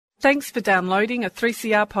Thanks for downloading a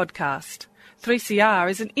 3CR podcast. 3CR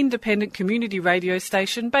is an independent community radio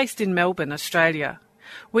station based in Melbourne, Australia.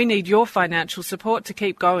 We need your financial support to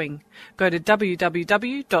keep going. Go to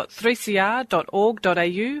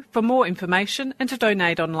www.3cr.org.au for more information and to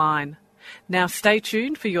donate online. Now stay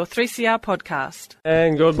tuned for your 3CR podcast.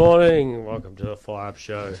 And good morning. Welcome to the Fire Up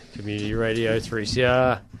Show, Community Radio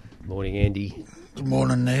 3CR. Morning, Andy. Good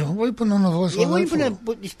morning, Neil. What are you putting on a voice Yeah, like what are you that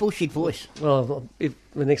putting this bullshit voice? Well, if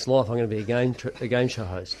the next life I'm going to be a game show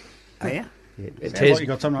host. Oh, yeah? Yeah, Sounds like you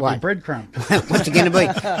got something like your breadcrumb. What's it going to be?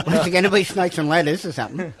 What's it going to be? Snakes and ladders or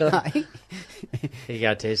something? Here you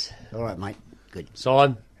go, Tez. All right, mate. Good.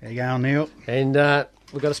 Simon. How you going, Neil? And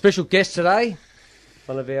we've got a special guest today.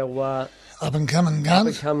 One of our up-and-coming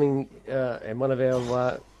guns. and one of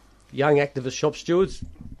our young activist shop stewards,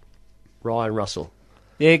 Ryan Russell.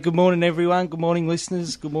 Yeah, good morning, everyone. Good morning,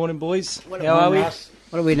 listeners. Good morning, boys. How are we? What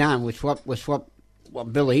are we doing? We swap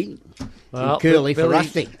Billy Well, and Curly for Billy-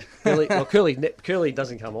 Rusty. Curly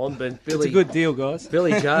doesn't come on, but Billy. It's a good deal, guys.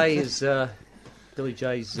 Billy J is Billy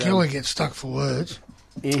J's. Kelly gets stuck for words.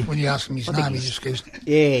 Yeah. When you ask him his name, he just goes,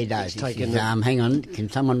 Yeah, he does. He's He taken says, hang on, can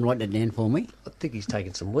someone write that down for me? I think he's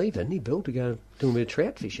taken some leave, hasn't he, Bill, to go do a bit of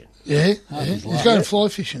trout fishing? yeah. He's going fly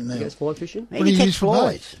fishing now. He goes fly fishing. What do you catch use for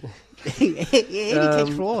flies. Yeah, he catch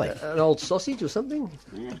flies. An old sausage or something?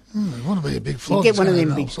 You want to be a big fly. You get one of that's them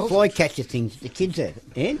gonna big have fly catcher things the kids have,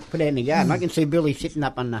 yeah? Put out in the garden. I can see Billy sitting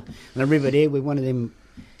up on the river there with one of them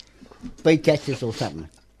bead catchers or something.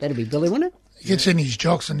 That'd be Billy, wouldn't it? He gets in his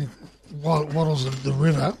jocks and he waddles the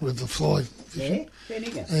river with the fly fishing. Yeah, there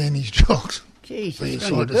you go. And his jocks. Jesus, Be a good on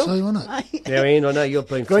sight you, to Bill. see, wouldn't it? Now, Ian, I know you've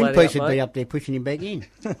been flat Greenpeace out, would be mate. up there pushing him back in.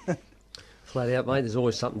 Flat out, mate. There's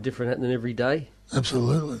always something different happening every day.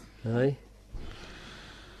 Absolutely. Hey,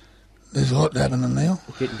 There's a lot happening now.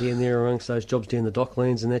 getting down there amongst those jobs down the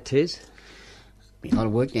docklands and that, Tez. Be a lot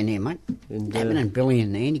of work down there, mate. And Happening, and Billy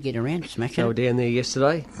and Andy get around, smashing they were it. down there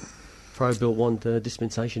yesterday. Pro Bill want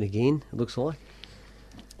dispensation again, it looks like,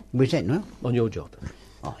 Where's that, Noel? on your job.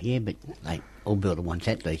 Oh, yeah, but they all builder wants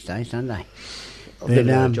that these days, don't they? I've never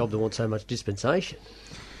known a um, job that wants so much dispensation.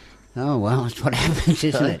 Oh, well, that's what happens,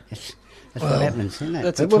 isn't it? That's what happens, isn't it?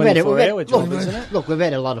 That's a But we've had 24-hour job, look, isn't it? Look, we've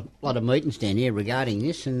had a lot of meetings down here regarding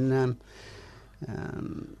this, and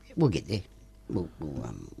we'll get there. We'll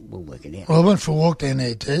work it out. Well, I went for a walk down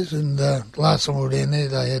there, Tez, and last time we were down there,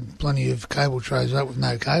 they had plenty of cable trays up with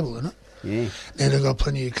no cable in it. Yeah, Now they've got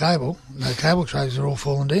plenty of cable. No cable trays are all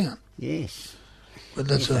falling down. yes. But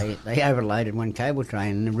that's Yes, they overloaded one cable tray,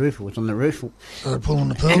 and the roof was on the roof. so they're pulling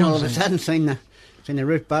the And all pillars. of a sudden, seen the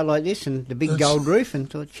roof bar like this, and the big That's- gold roof, and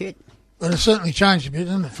thought, shit. But it's certainly changed a bit,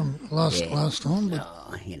 hasn't it, from last Yeah. time? But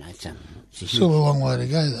Oh, you know, it's a still a long way to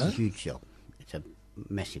go, It's a though. huge job. It's a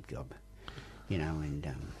massive job, you know, and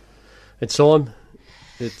It's time.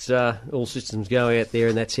 It's all systems go out there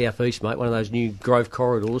in that southeast, mate. One of those new growth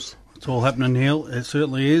corridors. It's all happening, Neil. It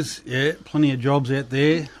certainly is. Yeah, plenty of jobs out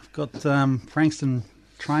there. I've got Frankston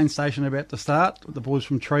train station about to start. The boys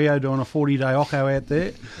from Trio doing a 40-day occo out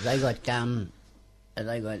there. they got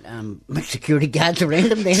security guards around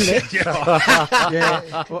them down there. Yeah,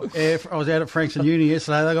 I was out at Frankston Uni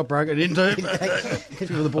yesterday. They got broken into. A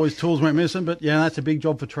few of the boys' tools went missing, but yeah, that's a big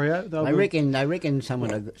job for Trio. I reckon some of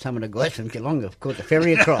the guys from Geelong have caught the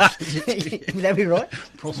ferry across. Would that be right?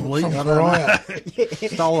 Possibly. From I don't know. Mariah.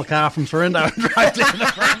 Stole a car from Sorrento and drove down to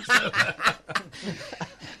Frankston.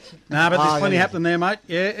 No, but there's plenty happening there, mate.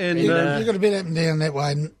 Yeah, and You've got a bit up and down that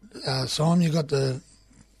way, Simon. You've got the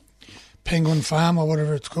Penguin Farm or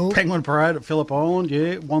whatever it's called. Penguin Parade at Phillip Island.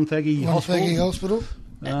 Yeah, Wonthaggi Hospital. Wonthaggi Hospital.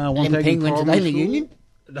 Them Wonthaggi penguins, are they in the Primary union?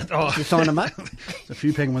 Oh, You sign them up? there's a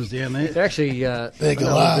few penguins down there. They're actually They're I know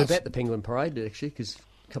glass. about the Penguin Parade, actually, because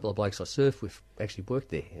a couple of blokes I surf with actually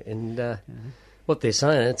worked there. And what they're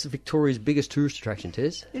saying, it's Victoria's biggest tourist attraction,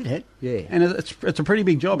 Tez. Isn't it? Yeah. And it's a pretty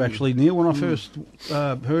big job, actually, Neil, when I first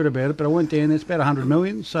heard about it. But I went down there, it's about 100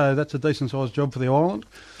 million, so that's a decent-sized job for the island.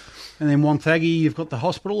 And then Wonthaggi, you've got the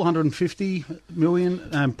hospital, 150 million,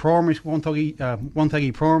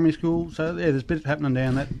 Wonthaggi Primary School. So, yeah, there's a bit happening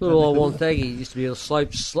down that. Little old Wonthaggi used to be a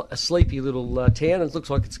sleepy little town. It looks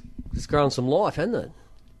like it's grown some life, hasn't it?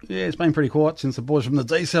 Yeah, it's been pretty quiet since the boys from the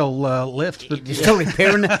D-Cell left. But They're still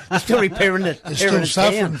repairing it. They're still repairing it. They're still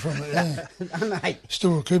suffering from it, yeah. Mate,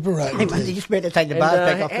 Still recuperating. hey, mate, they just better take the And, bars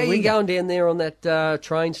back off how the are you window. going down there on that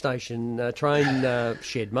train station,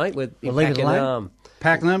 shed, mate, with Well, leave it Pakenham? alone.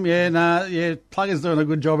 Pakenham, Plugger's doing a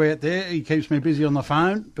good job out there. He keeps me busy on the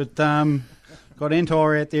phone. But got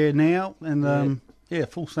Entire out there now. And,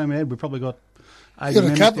 full steam ahead. We've probably got You've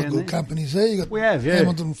got a couple of down good there. companies there. You got We have, yeah.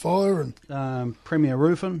 Hamilton Fire and Premier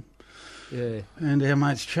Roofing Yeah. and our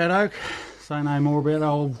mates Chad Oak. say no more about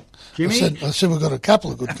old Jimmy. I said we've got a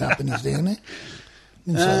couple of good companies down there.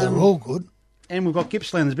 Didn't say they're all good. And we've got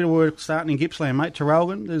Gippsland. There's a bit of work starting in Gippsland, mate.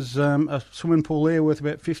 Traralgon. There's a swimming pool there worth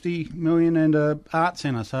about 50 million and a art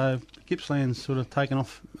centre. So Gippsland's sort of taken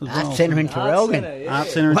off as well. Art centre in Traralgon. Art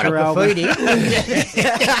centre in What a Traralgon. graffiti.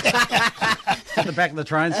 At the back of the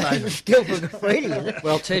train station. Skillful graffiti, is it?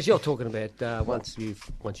 Well, Tez, you're talking about once you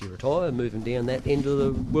retire, moving down that end of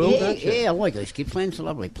the world, don't you? Yeah, I like East Gippsland. It's a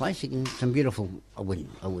lovely place. You can, some beautiful. I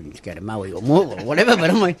wouldn't go to Maui or Morwell or whatever, but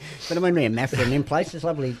I mean around Maffra and them places,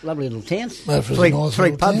 lovely little towns. Maffra's a nice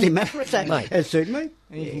three little pubs town. in Maffra, so that suit me.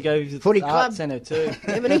 And you can go to Footy the club. art centre too.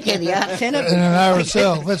 Yeah, but you get the art centre. And an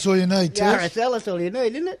RSL, that's all you need, The Tess. RSL, that's all you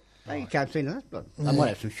need, isn't it? Oh, you can't see that. I might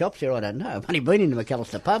have some shops there, I don't know. I've only been in the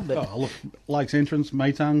McAllister pub, but... Oh, look, Lakes Entrance,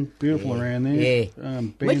 Maytung, beautiful around there. Yeah.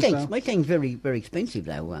 Bairnsdale. Maytang's very, very expensive,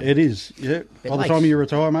 though. It is, yeah. But By the Lakes- time you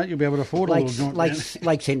retire, mate, you'll be able to afford a little joint.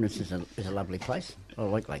 Lakes Entrance is a lovely place. I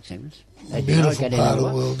like Lakes Entrance. Beautiful part of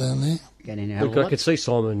the world down there. Look, I could see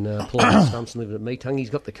Simon pulling stumps and living at Meetung.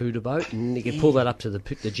 He's got the Cuda boat, and he could pull that up to the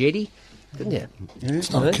jetty, couldn't you?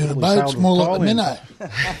 It's not a cute boat, it's more like the minnow.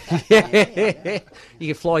 You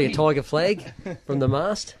could fly your tiger flag from the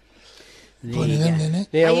mast. Put it in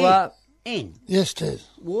there. Now, And Yes, Tess.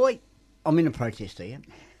 why... I'm in a protest here.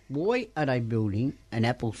 Why are they building an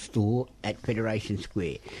Apple store at Federation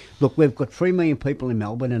Square? Look, we've got 3 million people in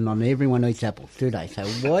Melbourne and not everyone eats apples, do they? So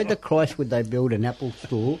why the Christ would they build an Apple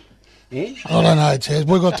store? Yeah? I don't know, Tess.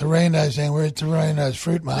 We've got Torando's down. We're at Torando's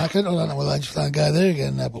fruit market. I don't know whether they just don't go there and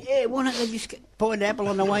get an apple. Yeah, why don't they just buy an apple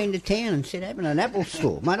on the way into town and set up in an Apple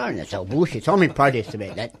store? Mate, I don't think that's all bullshit. So I'm in protest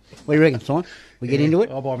about that. What do you reckon, Simon? We get into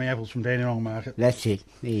it? I'll buy my apples from Dandenong Market. That's it.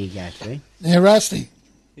 There you go, see? Now, Rusty,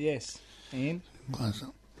 Yes. And close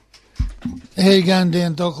up. How you going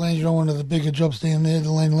down Docklands? You're on one of the bigger jobs down there,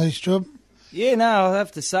 the land lease job. yeah, no, I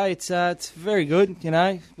have to say it's very good. You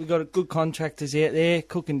know, we've got good contractors out there,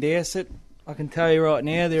 Cook and Dowsett. I can tell you right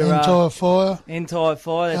now, they're Entire fire. Entire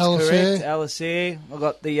Fire. That's LSA. correct. LSA. I've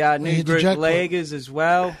got the new hit the group jackpot. Lagers as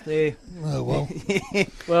well. They're Oh, well.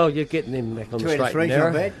 well, you're getting them back on the 2 out of straight 3's and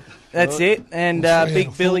not narrow. bad. That's it. And Well, 3 out Big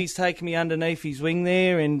of 4. Billy's taking me underneath his wing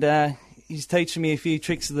there, and he's teaching me a few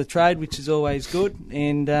tricks of the trade, which is always good.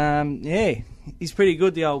 And yeah, he's pretty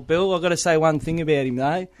good, the old Bill. I've got to say one thing about him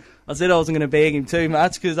though. I said I wasn't going to bag him too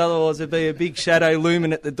much because otherwise there'd be a big shadow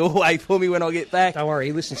looming at the doorway for me when I get back. Don't worry,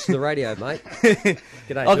 he listens to the radio, mate. G'day,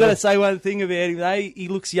 I've got Bill. to say one thing about him though. He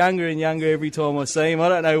looks younger and younger every time I see him. I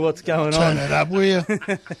don't know what's going Turn on. it up, will you?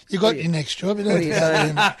 You got your next job. You don't What are you have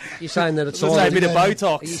to saying? You're saying that it's Let's say a Simon. bit of Are you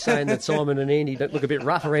Botox. saying that Simon and Andy don't look a bit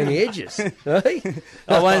rough around the edges? Eh?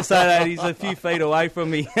 I won't say that. He's a few feet away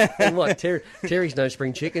from me. And what? Terry's no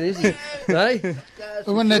spring chicken, is he? Eh?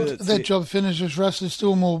 But when that job finishes, Russ, there's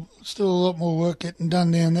still a lot more work getting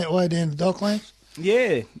done down that way, down to Docklands.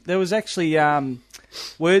 Yeah, there was actually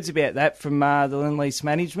words about that from the Land Lease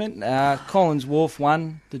Management. Collins Wharf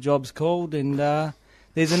won, the job's called, and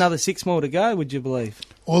there's another 6 more to go, would you believe?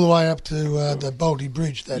 All the way up to the Baldy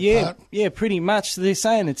Bridge, that part. Yeah, pretty much. They're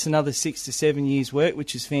saying it's another 6 to 7 years' work,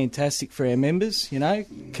 which is fantastic for our members, you know,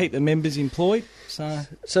 keep the members employed. So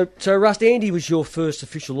Rust, Andy was your first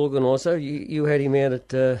official organiser. You had him out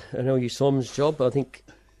at an LU Simon's job. I think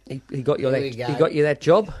he got you There that. we go. He got you that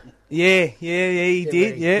job. Yeah, he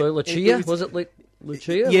did, yeah. Lucia, was it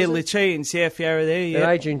Lucia? Yeah, was it? Lucia in South Yarra there, And yeah.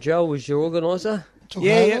 Adrian Joel was your organiser. Took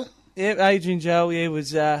Yeah, over. yeah, Adrian Joel,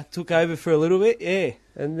 was took over for a little bit, yeah.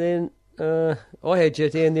 And then I had you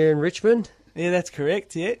down there in Richmond. Yeah, that's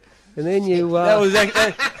correct, yeah. And then you That was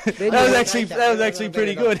actually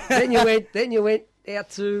pretty good. then you went out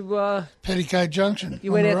to Petticoat Junction.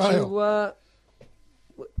 you on went the out rail.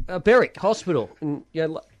 to Berwick Hospital, and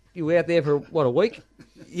you were out there for what, a week?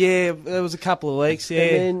 Yeah, there was a couple of weeks, yeah.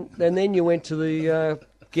 And then you went to the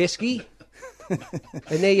Geski,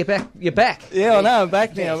 and now you're back. Yeah, I know, I'm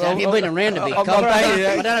back now. So you've been around a bit. I'm Colin. back, I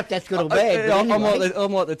yeah. don't know if that's good or bad. But I'm anyway.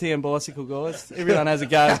 like the town bicycle guys. Everyone has a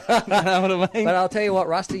go. You know what I mean? But I'll tell you what,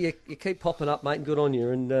 Rusty, you keep popping up, mate, and good on you.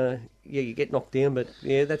 And you get knocked down, but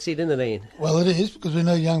yeah, that's it, isn't it, Ian? Well, it is, because we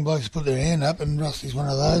know young blokes put their hand up, and Rusty's one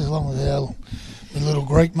of those, along with our little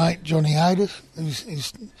Greek mate, Johnny Haydas.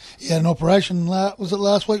 He had an operation, was it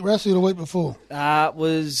last week, Rusty, or the week before? It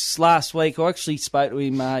was last week. I actually spoke to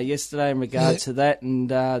him yesterday in regard to that, and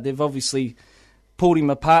they've obviously pulled him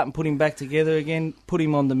apart and put him back together again, put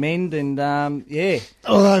him on the mend, and yeah.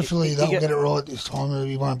 Well, hopefully they'll get- get it right this time.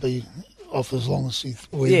 He won't be off as long as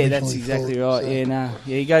we Yeah, that's originally exactly thought, right. so.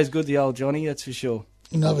 Yeah, he goes good, the old Johnny, that's for sure.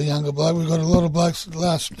 Another younger bloke. We've got a lot of blokes at the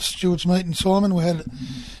last Stewart's meeting, Simon. We had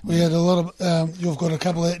a lot of. You've got a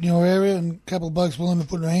couple out in your area, and a couple of blokes willing to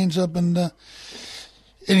put their hands up, and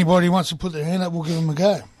anybody who wants to put their hand up, we'll give them a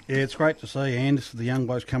go. Yeah, it's great to see Anders, the young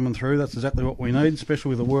blokes coming through. That's exactly what we need, especially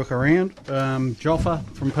with the work around. Joffa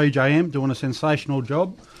from PJM doing a sensational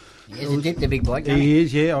job. He's the big bloke. He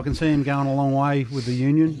is, yeah. I can see him going a long way with the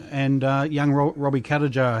union. And young Robbie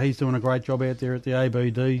Katajar, he's doing a great job out there at the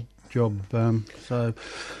ABD job. So,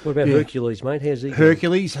 what about Hercules, mate? How's he?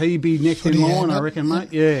 Hercules, he'd be next in line, I up? reckon,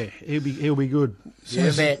 mate. Yeah, he'll be good.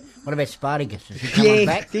 What about Spartacus? Is he coming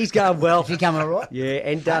back? He's going well. Is he coming all right? Yeah,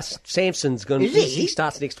 and Samson's going. Is he? He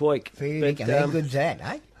starts next week. How good's that,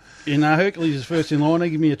 eh? Hercules is first in line.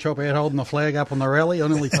 He gave me a chop out holding the flag up on the rally. I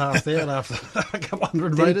nearly passed out after a couple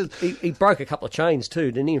hundred metres. He broke a couple of chains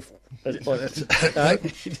too, didn't he? No,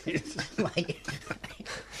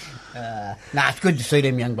 it's good to see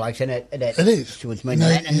them young blokes, and it is. Towards You me.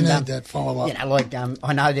 need that follow-up. You know, like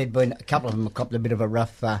I know there'd been a couple of them copped a bit of a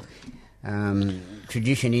rough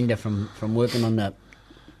tradition into from working on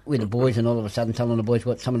with the boys, and all of a sudden telling the boys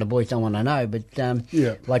what some of the boys don't want to know. But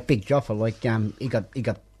like Big Joffa,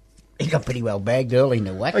 he got pretty well bagged early in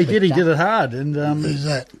the whack. He did it hard, and Who's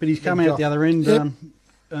that? but he's come out the other end.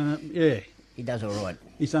 Yep. He does all right.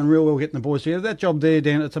 He's done real well getting the boys together. That job there,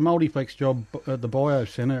 Dan, it's a multiplex job at the Bio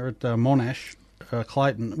Centre at Monash,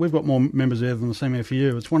 Clayton. We've got more members there than the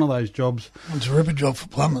CMFU. It's one of those jobs. It's a ripper job for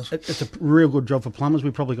plumbers. It's a real good job for plumbers.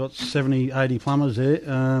 We've probably got 70, 80 plumbers there.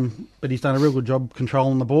 But he's done a real good job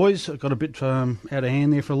controlling the boys. It got a bit out of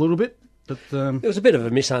hand there for a little bit. But there was a bit of a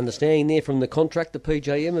misunderstanding there from the contract to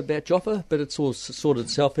PJM about Joffa, but it's all sorted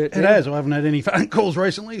itself out. It has. I haven't had any phone calls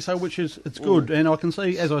recently, so it's good. And I can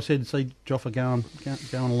see, as I said, Joffa going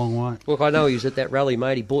a long way. Look, I know he was at that rally,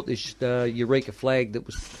 mate. He bought this Eureka flag that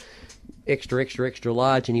was extra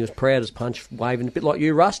large, and he was proud as punch, waving a bit like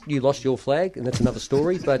you, Rust. You lost your flag, and that's another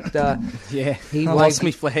story. But yeah, he lost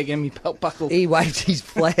me flag and me belt buckle. He waved his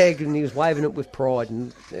flag, and he was waving it with pride,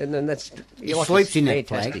 and that's he sleeps in that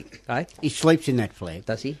fantastic. flag. He sleeps in that flag.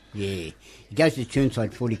 Does he? Yeah, he goes to the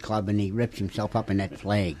Churnside Footy Club and he wraps himself up in that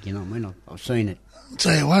flag. You know what I mean? I've seen it. I'll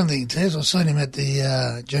tell you one thing, Tez. I've seen him at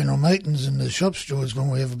the general meetings and the shop stewards when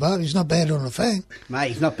we have a bar. He's not bad on the fang. Mate,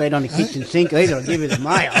 he's not bad on the kitchen sink either. I'll give you the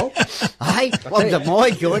mail. Hey, what was at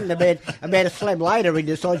my joint? About a slab later, he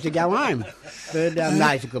decides to go home. But no,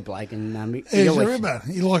 he's a good bloke. And he's a ripper.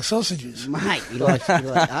 He likes sausages. Mate, he likes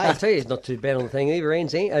I'll tell you, he's not too bad on the thing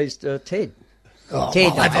either. He's Ted. Oh,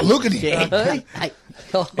 Ted, I'll have a look at him.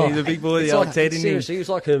 He's a big boy, the old Ted, isn't he? Seriously, he was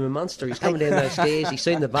like Herman Munster. He's coming down those stairs. He's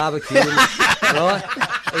seen the barbecue, right?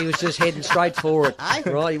 He was just heading straight for it,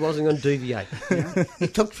 right? He wasn't going to deviate. He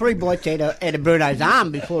took 3 bites out of Bruno's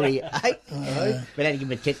arm before he ate. But had to give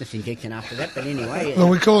him a tetanus injection after that. But anyway. Well,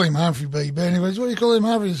 we call him Humphrey B. But anyways, what do you call him,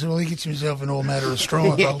 Humphrey? He said, well, he gets himself in all matter of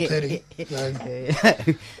strife, old Teddy. So,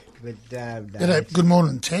 but, good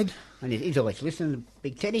morning, Ted. And he's always listening,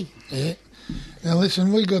 Big Teddy. Yeah. Now,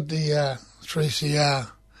 listen, we got the 3CR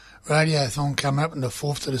Radiothon coming up on the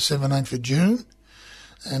 4th to the 17th of June.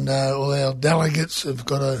 And all our delegates have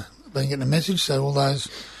been getting a message, so all those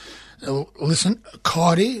listen.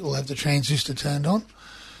 Kitey will have the transistor turned on.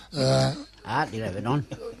 Art, you have it on.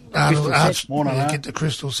 Art's get the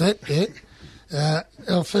crystal set. Yeah.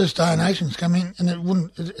 Our first donations come in, and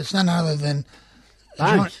it's none other than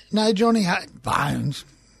Johnny Bones.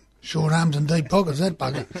 Short arms and deep pockets, that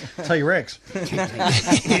bugger. T-Rex.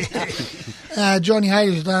 Johnny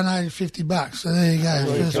Hayes donated $50, so there you go.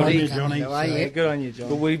 Good on you, Johnny. Yeah, good on you, John.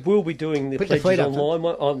 But we will be doing the pledges online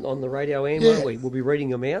on the radio, won't we? We'll be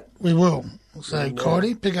reading them out. We will. So,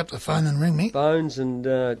 Kitey, pick up the phone and ring me. Bones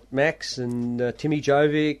and Max and Timmy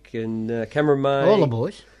Jovic and Cameron May. All the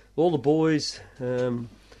boys. All the boys.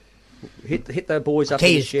 Hit their boys up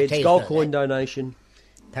in the sheds. Gold coin donation.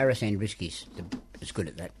 Paris and Risky's is good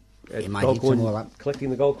at that. Gold coin,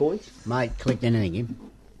 collecting the gold coins. Mate, collect anything in.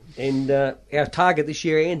 And our target this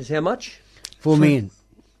year, Ann, is how much? 4 million.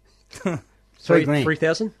 3 grand.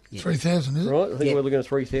 3,000? Yeah. 3,000, is it? Right, I think we're looking at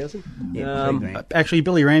 3,000. Yeah, 3 grand. Actually,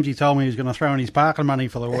 Billy Ramsey told me he was going to throw in his parking money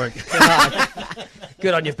for the week.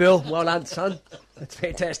 Good on you, Bill. Well done, son. That's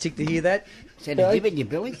fantastic to hear that. Said to give it you,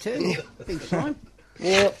 Billy, too. Big time.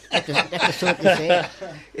 Yeah. That's the sort this out.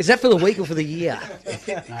 Is that for the week or for the year?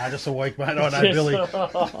 Nah, just a week, mate. I know, Billy.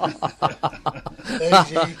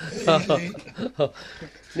 Easy.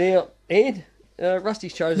 Now, Ed,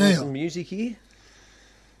 Rusty's chosen some music here.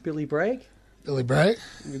 Billy Bragg. Billy Bragg.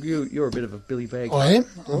 You're a bit of a Billy Bragg. I am.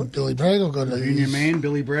 I'm Billy Bragg. I've got a Union man,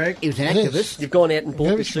 Billy Bragg. He was an activist. You've gone out and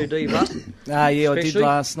bought this CD, Rust. Yeah, I did Especially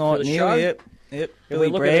last for night. the show. Yep. And Billy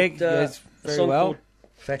we're Bragg. looking at yes, a very song well. called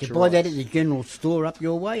Thatcher you buy that at rights. the general store up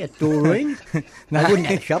your way at Doreen? They wouldn't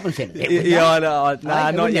have a shopping centre there, would they? Yeah, I know. Hey,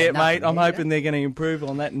 Nah, they not wouldn't yet, have mate. nothing I'm there, hoping they're going to improve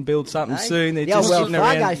on that and build something Hey? soon. They're The old just Wells getting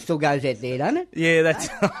Fargo around. still goes out there, doesn't it? Yeah, that's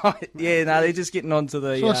right. Yeah, no, they're just getting onto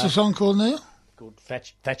the. So what's the song called now? Called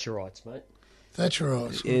Thatcherites, mate.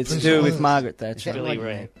 Thatcherites. Yeah, it's to Piece do of with work. Margaret Thatcher. Billy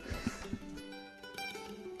Rand.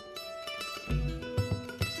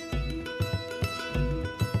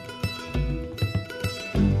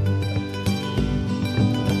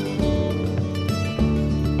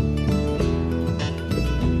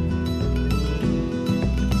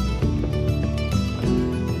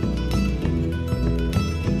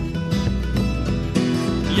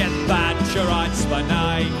 Yet Thatcherites by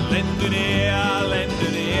name, lend an ear, lend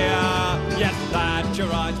an ear. Yet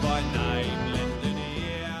Thatcherites by name, lend an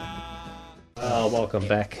ear. Oh, welcome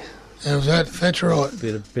back. How's that? Thatcherite.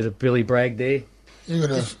 Bit of Billy Bragg there. You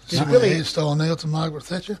got a similar Billy- hairstyle now to Margaret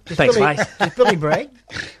Thatcher? Thanks, Billy, mate. Does Billy brag?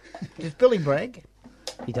 Does Billy brag?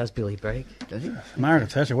 He does Billy Bragg. Does he?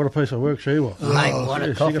 Margaret Thatcher, what a piece of work she was. Mate, what yeah,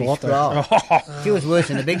 a she got a coffee lot there. scroll. She was worse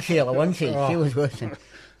than the big Sheila, wasn't she? She was worse than...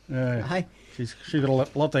 Yeah, Hey, she's got a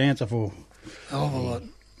lot to answer for. Hell of a lot.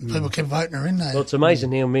 People kept voting her in there. Well, it's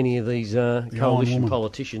amazing how many of these coalition woman.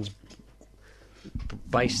 politicians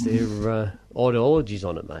base their ideologies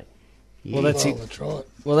on it, mate. Well, that's Well, it. that's right.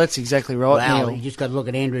 Well, that's exactly right, wow, Neil. you just got to look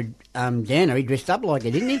at Andrew Downer. He dressed up like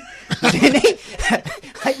it, didn't he? Didn't he?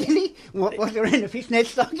 Hey, didn't he? What was around the fishnet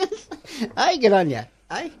stockings? Hey, good on you.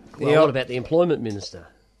 Hey? Well, what about the employment minister?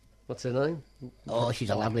 What's her name? Oh, she's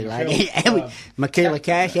a lovely lady. Michaela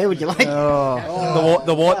Cash, how would you like? The what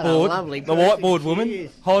a whiteboard, lovely the person whiteboard she woman,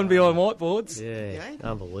 is. hiding behind whiteboards. Yeah,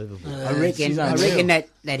 unbelievable. I reckon she's unreal.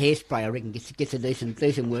 that hairspray, I reckon, gets a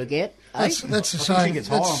decent work out. Hey? That's the same.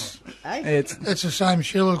 Hey? It's That's the same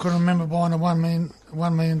Sheila could remember buying a $1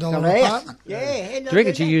 million Come here. apartment. Yeah. Do you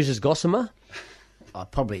reckon she uses gossamer? Oh,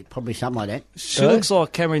 probably something like that. she looks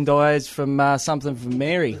like Cameron Diaz from something from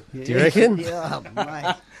Mary. Do you reckon? Yeah,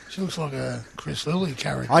 mate. She looks like a Chris Lilly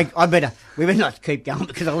character. We better not keep going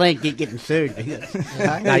because I'll end getting sued.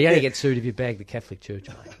 No, you only get sued if you bag the Catholic Church,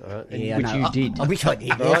 mate. All right? And Yeah, which no, you did. I wish I did.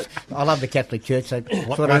 Yes. I love the Catholic Church, so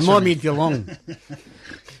sort of remind me of Geelong.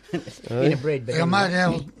 In a bread, but Our mate,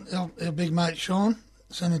 anyway. our big mate Sean,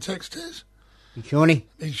 sent a text to us. Shawnee,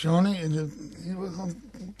 Big Shawnee. And,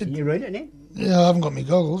 can you read it now? yeah, I haven't got my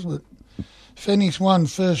goggles, but Phoenix 1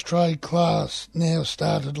 first trade class now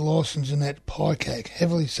started licensing at PICAC,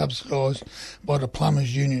 heavily subsidised by the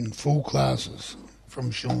Plumbers Union, full classes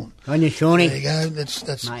from Sean. On you, Shawnee. There you go. That's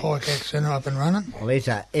Mate. PICAC Centre up and running. Well,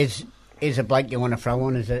 is a bloke you want to throw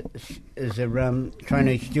on as a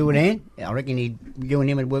trainee steward, Ann. I reckon you and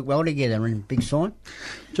him would work well together. And big sign.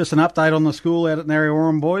 Just an update on the school out at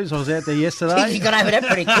Narryoram, boys. I was out there yesterday. You got over that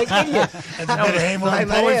pretty quick, didn't you? Had a bit of handball Hey, and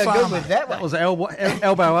mate, Polly how good Farmer. was that That one? was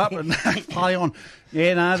elbow up and play on.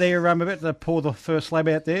 Yeah, no, they're about to pour the first slab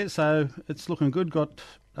out there, so it's looking good. Got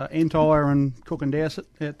Entire and Cook and Dowsett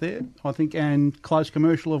out there, I think, and Close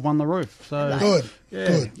Commercial have won the roof. So Good, yeah.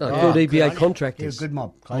 good. No, Oh, good EBA good on you. contractors. You're a good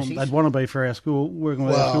mob. They'd Closies. want to be for our school, working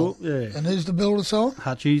with our Wow. school. Yeah. And who's the builder side?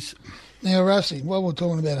 Hutchies. Now, Rusty, while we're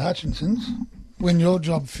talking about Hutchinson's, when your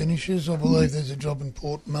job finishes, I believe there's a job in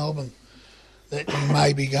Port Melbourne that you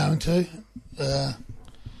may be going to.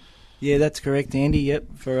 Yeah, that's correct, Andy. Yep,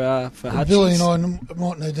 for Billy Hutchins. and I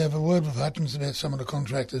might need to have a word with Hutchins about some of the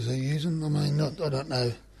contractors they're using. I mean, I don't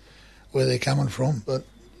know where they're coming from, but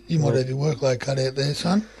you might have your workload cut out there,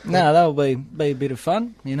 son. No, that'll be a bit of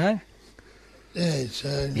fun, you know. Yeah,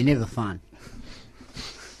 so, They're never fun.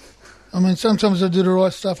 I mean, sometimes they do the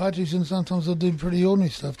right stuff, Hutchinson, sometimes they do pretty ordinary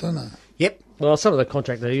stuff, don't they? Yep. Well, some of the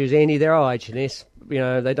contractors they use, Andy, they're IH&S. You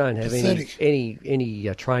know, they don't have Pathetic.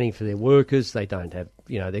 any training for their workers. They don't have,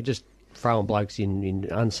 you know, they're just throwing blokes in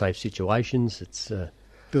unsafe situations. It's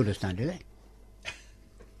Builders don't do that.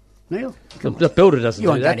 Neil, the builder doesn't you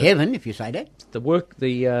do won't that. go to heaven if you say that. The work,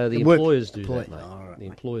 the work- employers do employ- that, mate. oh, right, The mate.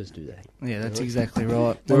 employers do that. Yeah, that's exactly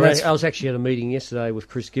right. I was actually at a meeting yesterday with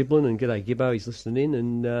Chris Giblin, and g'day Gibbo, he's listening in,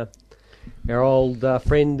 and our old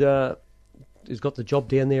friend who's got the job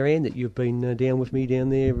down there, Ann, that you've been down with me down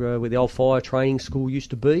there where the old fire training school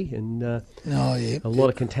used to be, and Oh, yeah. a lot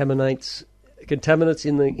of contaminants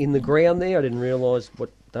in the ground there. I didn't realise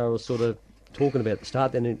what they were sort of talking about at the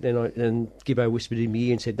start. Then Gibbo whispered in my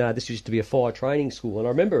ear and said, "No, this used to be a fire training school." And I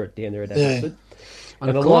remember it down there at that. Yeah. On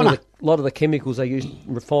And the a lot corner. of the chemicals they use,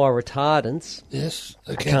 fire retardants, Yes,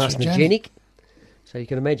 they're are carcinogenic. carcinogenic. So you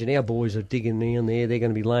can imagine our boys are digging down there. They're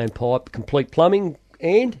going to be laying pipe, complete plumbing,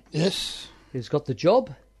 and Yes. has got the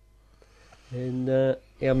job. And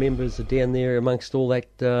our members are down there amongst all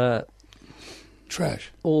that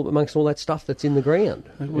trash. all amongst all that stuff that's in the ground.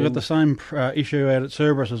 We've got the same issue out at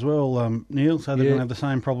Cerberus as well, Neil, so they're Yeah. going to have the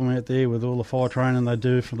same problem out there with all the fire training they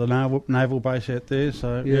do for the naval base out there.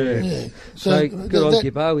 So Yeah. So good on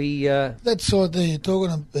Gibbo. He That side there you're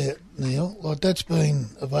talking about, Neil, like that's been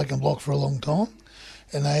a vacant block for a long time,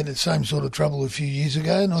 and they had the same sort of trouble a few years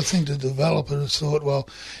ago. And I think the developers thought, well,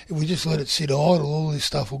 if we just let it sit idle, all this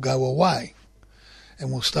stuff will go away,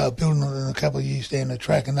 and we'll start building it in a couple of years down the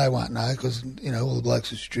track, and they won't know because all the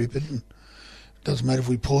blokes are stupid, and it doesn't matter if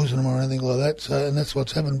we poison them or anything like that. So, and that's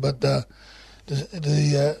what's happened. But the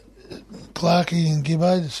Clarkey and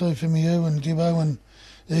Gibbo, the CFMU and Gibbo and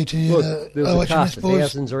ETU, Look, there was a OHS cast of boys.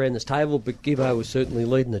 thousands around this table, but Gibbo was certainly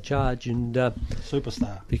leading the charge, and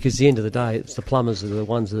superstar. because at the end of the day, it's the plumbers that are the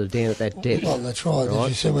ones that are down at that depth. Oh, that's right. As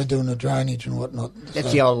you said, we're doing the drainage and whatnot. That's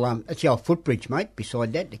So, the old footbridge, mate.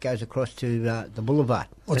 Beside that goes across to the boulevard.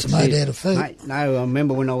 what's it that's made it. out of feet? Mate, no, I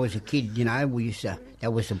remember when I was a kid. We used to.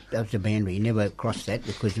 That was the boundary. You never crossed that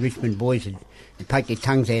because the Richmond boys would poke their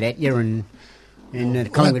tongues out at you, and the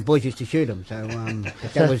Collingwood boys used to shoot them. So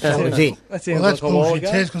that was it. That sounds Well, that's like a while bullshit,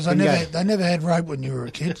 ago. Tez, because they never had rope when you were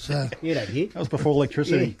a kid. So You don't hear. That was before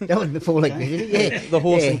electricity. Yeah, that was before electricity. Yeah, The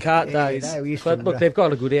horse yeah, and cart yeah, days. no, we used But to- look, they've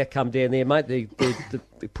got a good outcome down there, mate.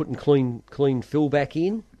 They're putting clean fill back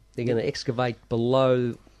in. They're going to excavate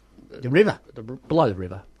below the river. below the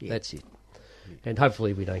river. Yeah. That's it. And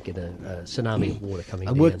hopefully we don't get a tsunami of water coming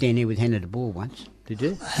I down. worked down there with Hannah de Boer once. Did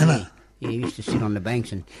you? Hannah. Yeah, he used to sit on the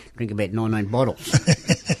banks and drink about 19 bottles.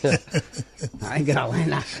 Hey, good old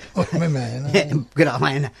Hannah. I remember Hannah. Good old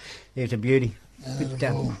Hannah. There's a beauty. Hannah But,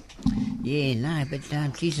 de Boer. yeah, no, but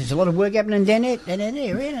geez, there's a lot of work happening down there.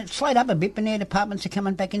 It's slowed up a bit, but now the apartments are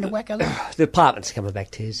coming back into whack. The apartment's coming back,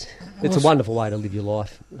 Tez. It's a wonderful way to live your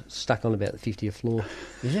life. Stuck on about the 50th floor.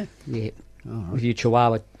 Is it? Yeah. All right. With your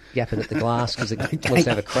chihuahua yapping at the glass because it wants to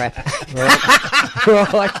have a crap.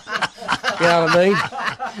 Right? Right? You know what I mean?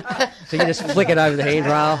 So you just flick it over the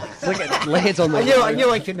handrail, flick it, lands on the I knew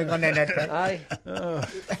I shouldn't have gone down that track. Hey?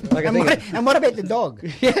 Like I And think what about the dog?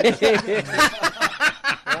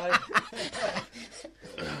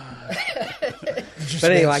 Just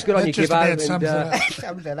But anyway, about- good on that you, just Gibbo, about sums it and, up.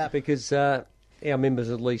 Sums that up. because our members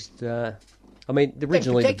at least,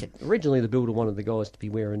 originally protected. the builder wanted the guys to be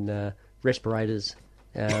wearing respirators,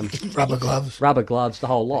 Rubber gloves. rubber gloves, the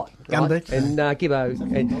whole lot. Right? Gumboots. And Gibbo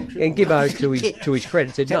and Gibbo to his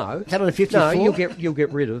credit said no. Is that on the 50th No, floor? you'll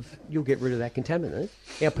get rid of that contaminant.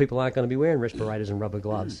 Our people aren't going to be wearing respirators and rubber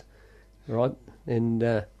gloves, right? And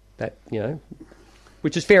that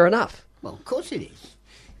which is fair enough. Well, of course it is.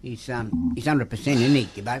 He's 100%, isn't he,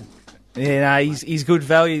 Gibbo? Yeah, no, he's good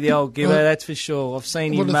value, the old Gibbo, Well, that's for sure. I've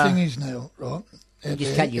seen Well, him. the thing is, Neil, right? He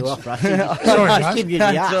just cut you off, Rusty. Sorry, I Russ. give you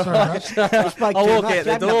the arse. Sorry, Russ. You spoke I'll too walk much, out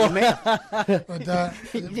the open door. up your mouth.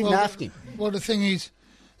 But, You didn't ask him. Well, the thing is,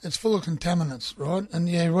 it's full of contaminants, right? And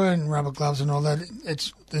yeah, wearing rubber gloves and all that,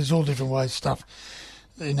 there's all different ways stuff.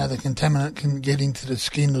 The contaminant can get into the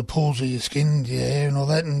skin, the pores of your skin, your hair and all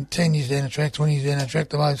that. And 10 years down the track, 20 years down the track,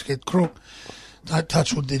 the blokes get crook. Don't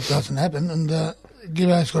touch wood, it doesn't happen. And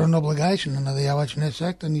Gibbo's got an obligation under the OHS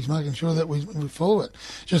Act, and he's making sure that we follow it.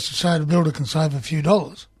 Just to say the builder can save a few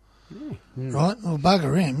dollars, right? Well,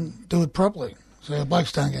 bugger him, do it properly. So our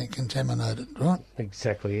blokes don't get contaminated, right?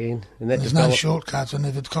 Exactly, Ian. And that There's no shortcuts, and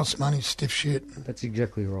if it costs money, stiff shit. That's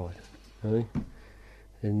exactly right. Right?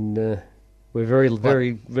 And we're very,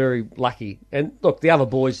 very, very lucky. And look, the other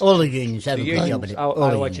boys, All the unions have the a good job at unions, it. All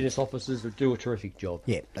the unions. OHS officers do a terrific job.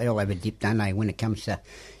 Yeah, they all have a dip, don't they, when it comes to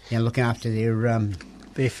looking after their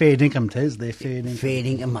They're fair dinkum, Tez. They're fair dinkum. fair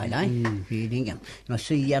income, mate, eh? Fair income. And I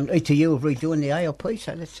see ETU have redoing the ALP,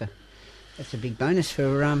 so that's a big bonus for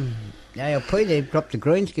the ALP. They dropped the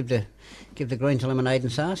greens, give the greens lemonade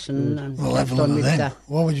and sauce, and Well, have a left look on at with them.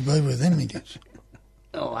 Why would you be with them idiots?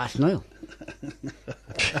 ask Neil.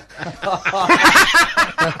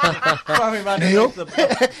 Neil?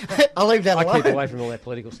 I'll leave that I alone. keep away from all that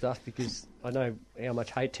political stuff because I know how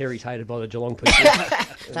much Terry's hated by the Geelong people.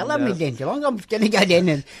 They love me down Geelong. I'm going to go down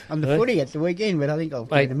and on the Huh? footy at the weekend, but I think I'll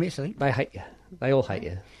Mate. take a miss. I think They hate you. They all hate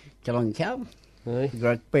you. Geelong and Carlton.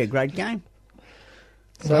 Eh? Be a great game.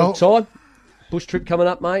 So, Well- Simon, bush trip coming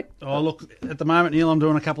up, mate. Oh, look, at the moment, Neil, I'm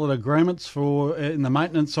doing a couple of agreements for in the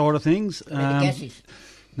maintenance side of things. And the gassies.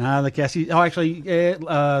 No, the gassies. Oh, actually,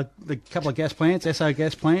 the couple of gas plants, SO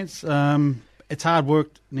gas plants. It's hard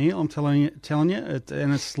work, Neil. I'm telling you,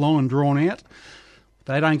 and it's long and drawn out.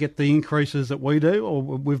 they don't get the increases that we do, or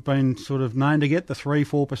we've been sort of known to get the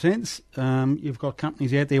 3-4%. You've got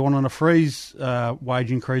companies out there wanting to freeze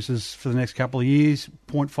wage increases for the next couple of years,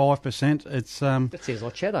 0.5%. It's That sounds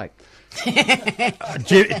like Chaddock.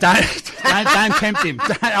 Jim, don't tempt him.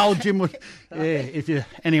 Old Jim would.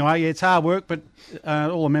 Anyway, it's hard work, but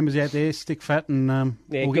all the members out there stick fat and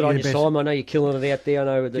we'll good get on you your time. I know you're killing it out there. I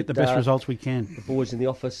know that get the best results we can. The boys in the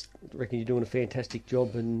office reckon you're doing a fantastic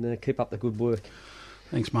job, and keep up the good work.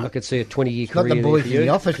 Thanks, mate. I could see a 20-year It's not career the boys there for in the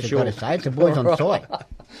you, office, for I've sure. got to say. It's the boys on site.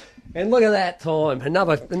 And look at that time.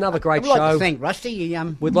 Another great I'd like show. to thank Rusty.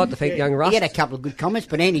 We'd like to thank young Russ. He had a couple of good comments,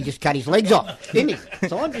 but Andy just cut his legs off, didn't he?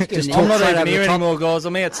 So I'm just giving I'm him not straight even over the here top. anymore, guys.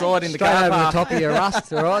 I'm outside in the Straight car over the park. top of your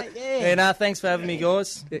Rust, all right? Yeah, no, thanks for having me,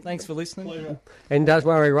 guys. Thanks for listening. And don't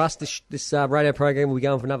worry, Russ, this radio program will be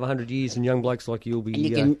going for another 100 years, and young blokes like you will be And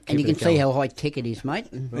you can keeping it see going. how high tech it is, mate.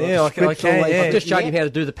 Yeah, I can, Scripts always- yeah. I've just showed him how to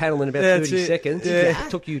do the panel in about That's 30 it. seconds. Yeah. It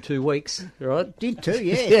took you 2 weeks, all right? Did too,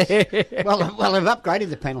 yeah. Well, I've upgraded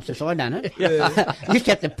the panel since I done it. Used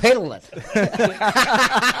to have to pedal it.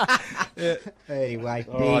 Anyway,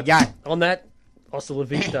 there you go. On that, hasta la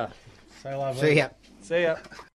vista. See ya. See ya.